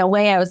in a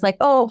way I was like,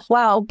 oh,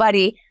 wow,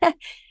 buddy,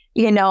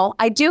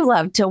 I do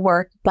love to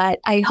work, but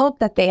I hope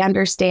that they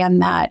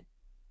understand that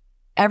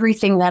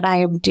everything that I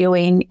am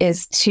doing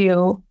is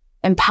to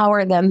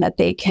empower them, that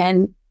they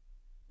can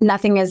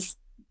have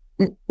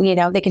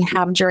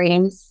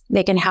dreams,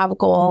 they can have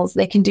goals,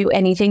 they can do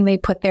anything they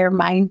put their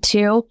mind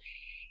to.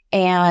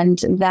 And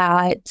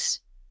that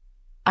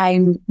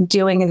I'm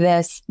doing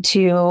this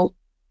to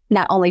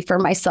not only for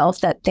myself,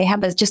 that they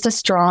have just a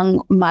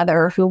strong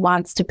mother who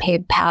wants to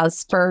pave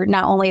paths for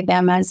not only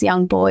them as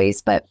young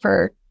boys, but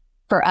for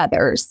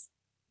others.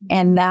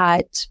 And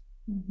that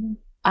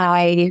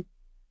I'm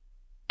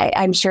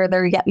sure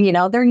they're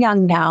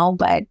young now,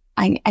 but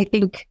I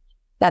think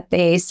that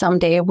they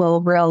someday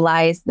will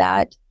realize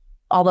that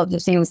all of the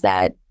things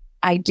that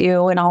I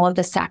do and all of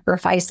the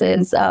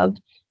sacrifices of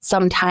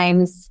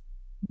sometimes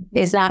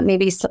is not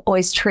maybe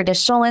always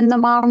traditional in the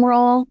mom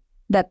role,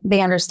 that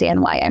they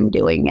understand why I'm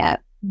doing it.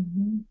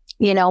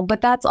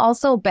 But that's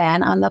also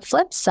been on the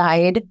flip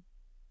side,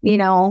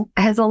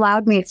 has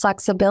allowed me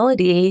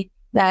flexibility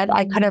that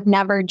I could have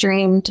never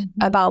dreamed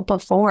about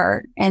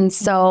before. And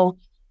so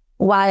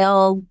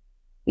while,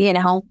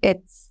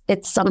 it's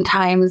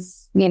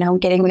sometimes,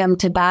 getting them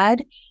to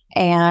bed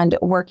and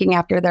working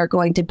after they're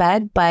going to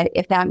bed. But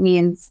if that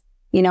means,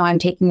 I'm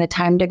taking the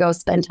time to go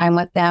spend time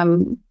with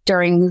them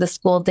during the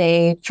school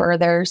day for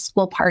their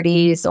school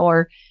parties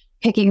or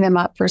picking them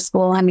up for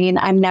school. I mean,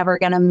 I'm never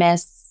going to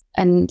miss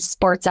a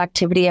sports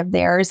activity of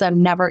theirs.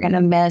 I'm never going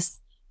to miss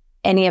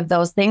any of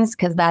those things,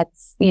 because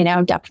that's,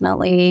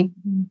 definitely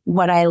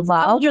what I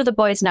love. How old are the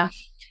boys now?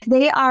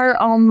 They are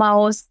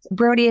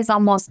Brody is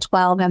almost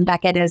 12 and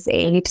Beckett is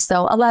 8.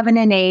 So 11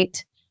 and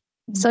 8.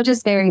 So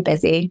just very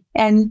busy.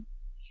 And,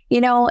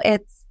 I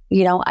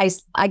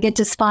get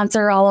to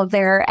sponsor all of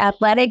their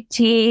athletic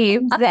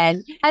teams.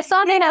 And I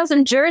saw they have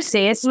some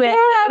jerseys with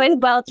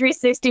Well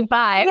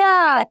 365.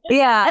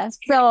 Yeah.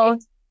 So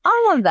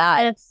all of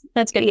that.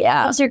 That's good.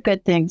 Yeah. Those are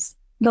good things.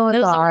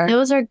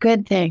 Those are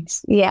good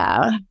things.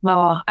 Yeah.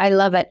 Oh, I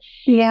love it.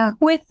 Yeah.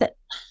 With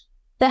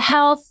the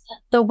health,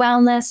 the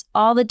wellness,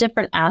 all the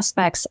different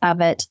aspects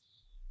of it,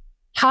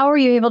 how are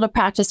you able to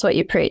practice what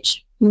you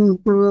preach?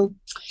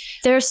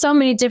 There's so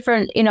many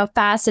different,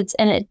 facets,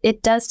 and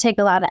it does take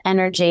a lot of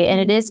energy, and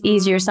it is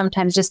easier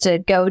sometimes just to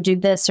go do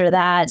this or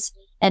that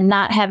and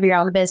not have your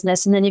own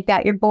business. And then you've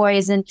got your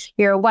boys and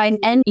you're a wife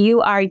and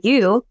you have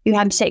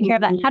to take care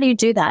of that. How do you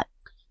do that?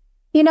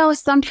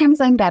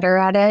 Sometimes I'm better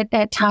at it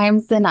at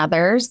times than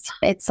others.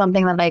 It's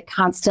something that I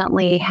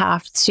constantly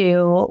have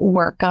to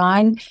work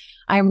on.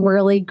 I'm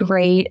really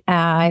great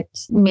at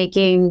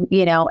making,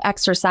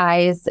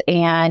 exercise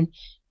and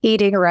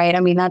eating right.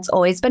 I mean, that's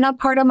always been a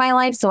part of my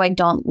life. So I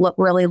don't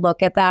really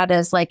look at that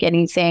as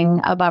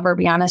anything above or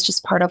beyond. It's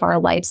just part of our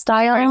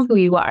lifestyle. Who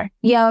you are.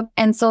 Yep.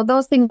 And so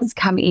those things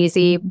come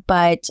easy,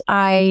 but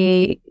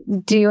I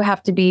do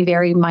have to be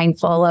very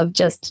mindful of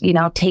just,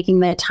 taking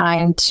the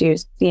time to,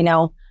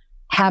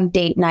 have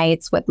date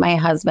nights with my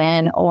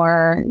husband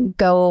or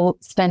go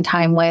spend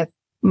time with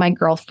my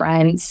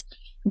girlfriends.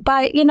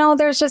 But,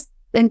 there's just,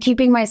 and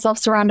keeping myself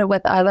surrounded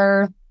with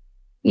other,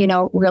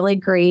 really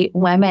great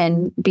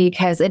women,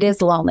 because it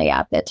is lonely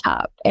at the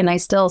top. And I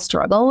still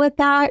struggle with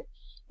that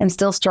and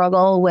still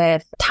struggle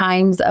with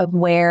times of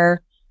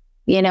where,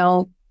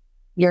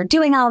 you're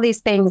doing all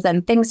these things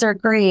and things are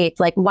great.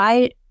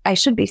 Why I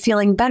should be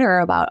feeling better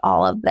about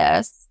all of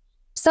this.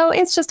 So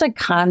it's just a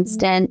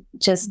constant,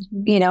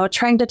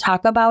 trying to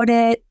talk about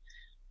it,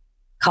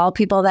 call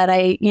people that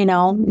I,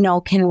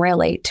 know can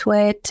relate to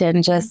it,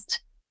 and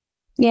just,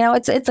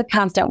 it's a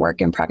constant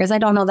work in progress. I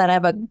don't know that I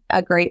have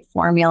a great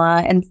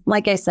formula. And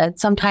like I said,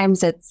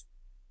 sometimes it's,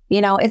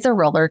 it's a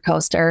roller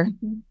coaster.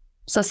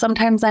 So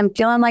sometimes I'm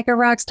feeling like a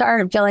rock star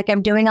and feel like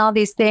I'm doing all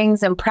these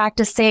things and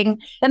practicing.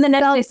 And then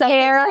it's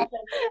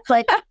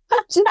like,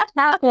 just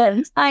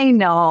happens. I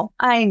know.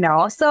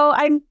 So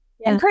I'm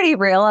pretty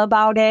real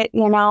about it,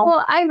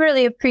 Well, I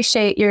really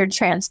appreciate your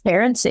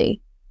transparency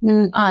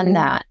on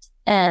that.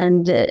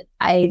 And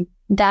I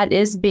that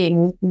is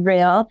being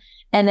real.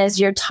 And as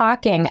you're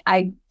talking,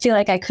 I feel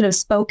like I could have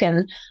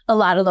spoken a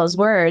lot of those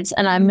words,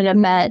 and I'm going to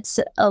met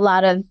a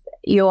lot of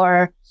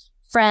your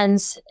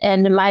friends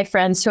and my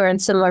friends who are in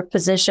similar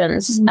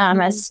positions,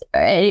 as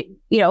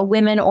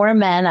women or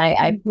men,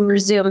 I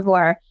presume, who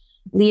are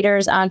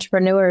leaders,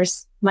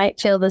 entrepreneurs, might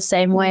feel the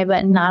same way,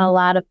 but not a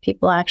lot of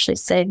people actually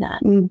say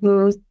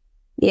that.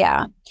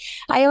 Yeah.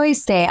 I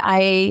always say,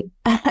 I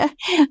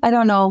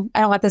don't know,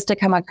 I don't want this to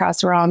come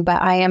across wrong,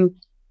 but I am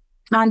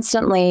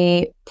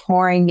constantly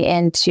pouring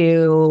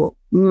into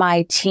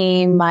my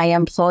team, my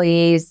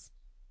employees,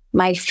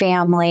 my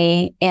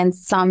family. And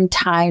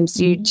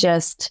sometimes you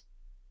just,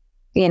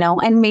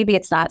 and maybe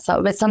it's not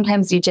so, but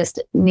sometimes you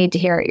just need to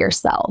hear it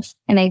yourself.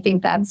 And I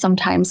think that's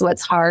sometimes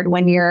what's hard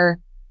when you're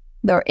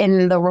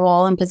in the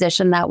role and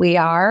position that we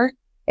are,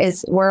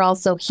 is we're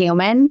also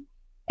human,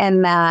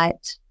 and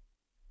that,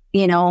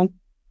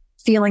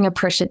 feeling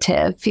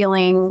appreciative,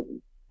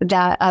 feeling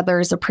that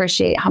others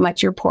appreciate how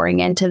much you're pouring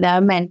into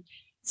them. And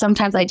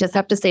sometimes I just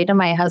have to say to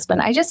my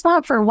husband, I just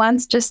want for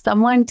once just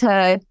someone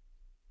to,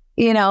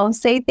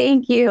 say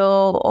thank you,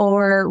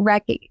 or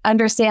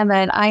understand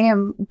that I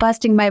am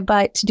busting my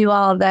butt to do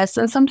all of this.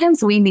 And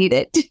sometimes we need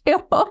it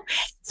too.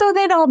 So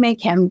then I'll make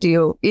him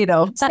do,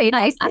 say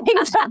nice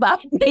things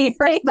about me.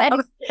 Right? Like,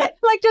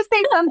 just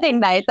say something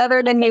nice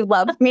other than you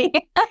love me.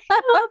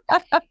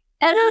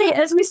 Emily,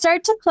 as we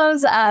start to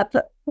close up,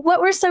 what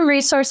were some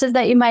resources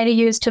that you might have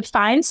used to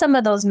find some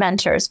of those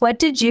mentors? What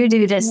did you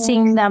do to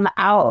seek them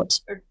out,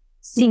 or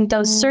seek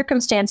those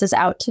circumstances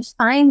out to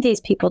find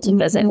these people to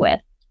visit with?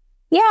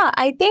 Yeah,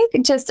 I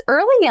think just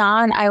early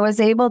on, I was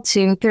able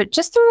to,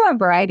 through a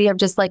variety of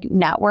just like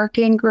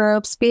networking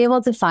groups, be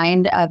able to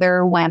find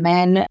other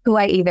women who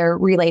I either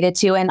related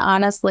to. And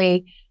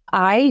honestly,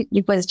 I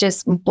was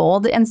just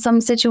bold in some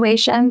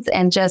situations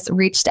and just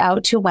reached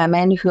out to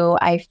women who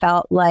I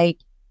felt like,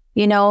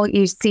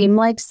 you seem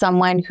like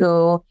someone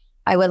who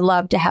I would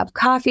love to have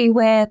coffee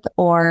with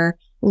or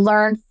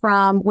learn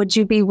from. Would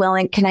you be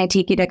willing? Can I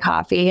take you to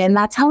coffee? And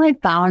that's how I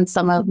found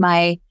some of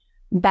my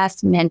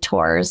best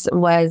mentors,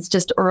 was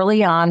just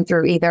early on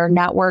through either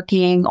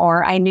networking,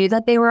 or I knew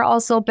that they were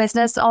also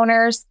business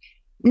owners,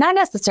 not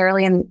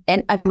necessarily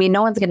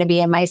no one's going to be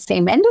in my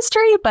same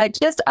industry, but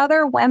just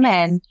other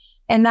women.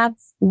 And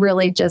that's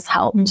really just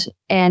helped.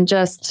 And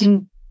just,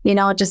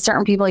 just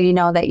certain people,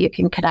 that you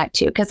can connect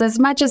to. Because as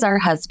much as our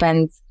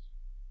husbands,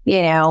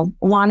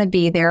 want to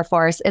be there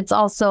for us,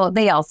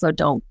 they also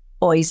don't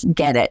always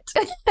get it.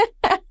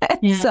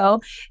 So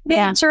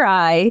they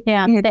try.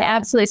 Yeah. They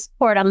absolutely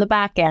support on the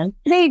back end.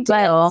 They do.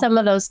 But some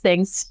of those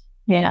things,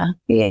 I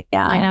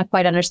not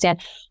quite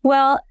understand.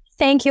 Well,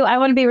 thank you. I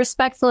want to be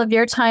respectful of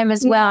your time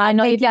as well. I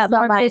know you've got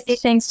more busy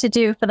things to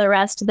do for the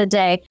rest of the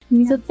day.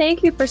 Yeah. So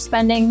thank you for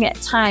spending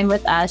time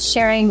with us,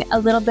 sharing a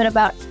little bit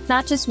about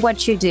not just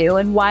what you do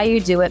and why you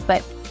do it,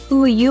 but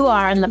who you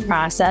are in the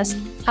process,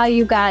 how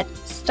you got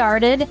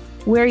started,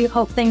 where you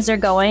hope things are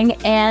going,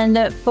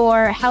 and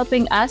for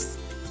helping us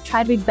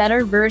try to be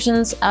better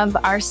versions of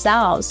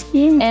ourselves.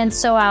 And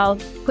so I'll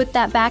put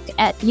that back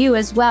at you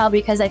as well,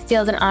 because I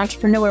feel as an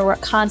entrepreneur, we're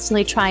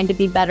constantly trying to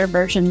be better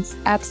versions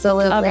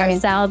of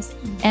ourselves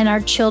and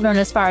our children,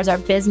 as far as our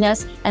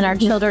business, and our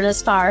children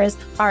as far as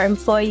our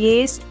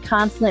employees,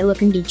 constantly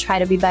looking to try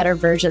to be better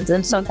versions.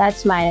 And so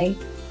that's my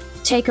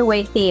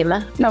takeaway theme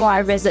of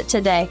our visit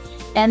today.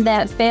 And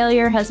that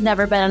failure has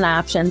never been an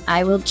option.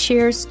 I will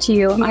cheers to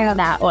you on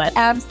that one.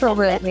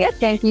 Absolutely.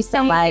 Thank you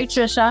so much. Thank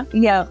you, Trisha.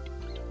 Yeah.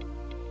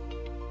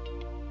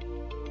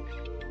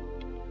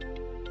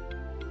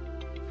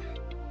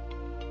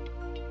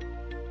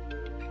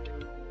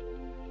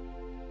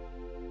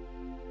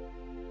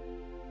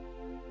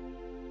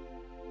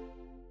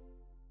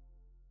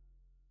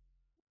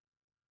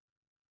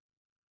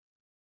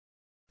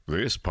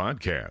 This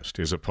podcast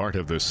is a part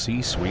of the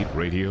C-Suite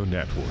Radio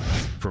Network.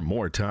 For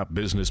more top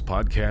business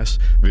podcasts,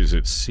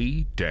 visit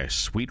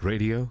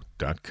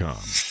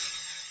c-suiteradio.com.